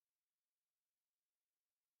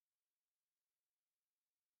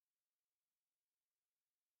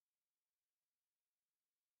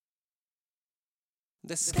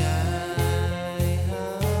The sky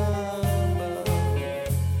above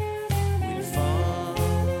will fall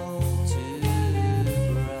to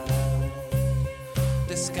ground.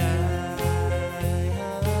 The sky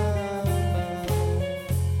above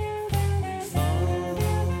will fall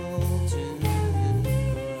to ground.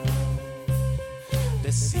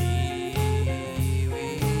 The sea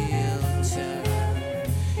will turn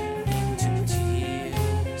into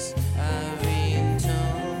tears. I've been told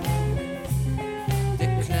the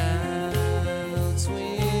clouds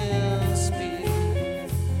will speak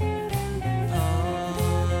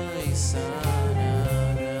poison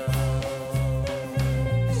on us.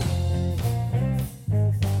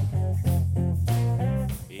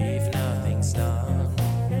 If nothing's done,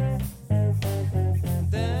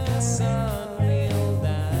 the sun will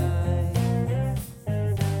die.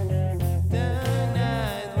 The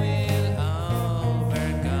night will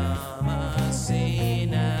overcome us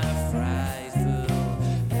in a frightful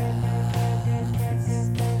last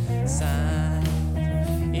sight.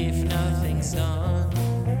 If nothing's done,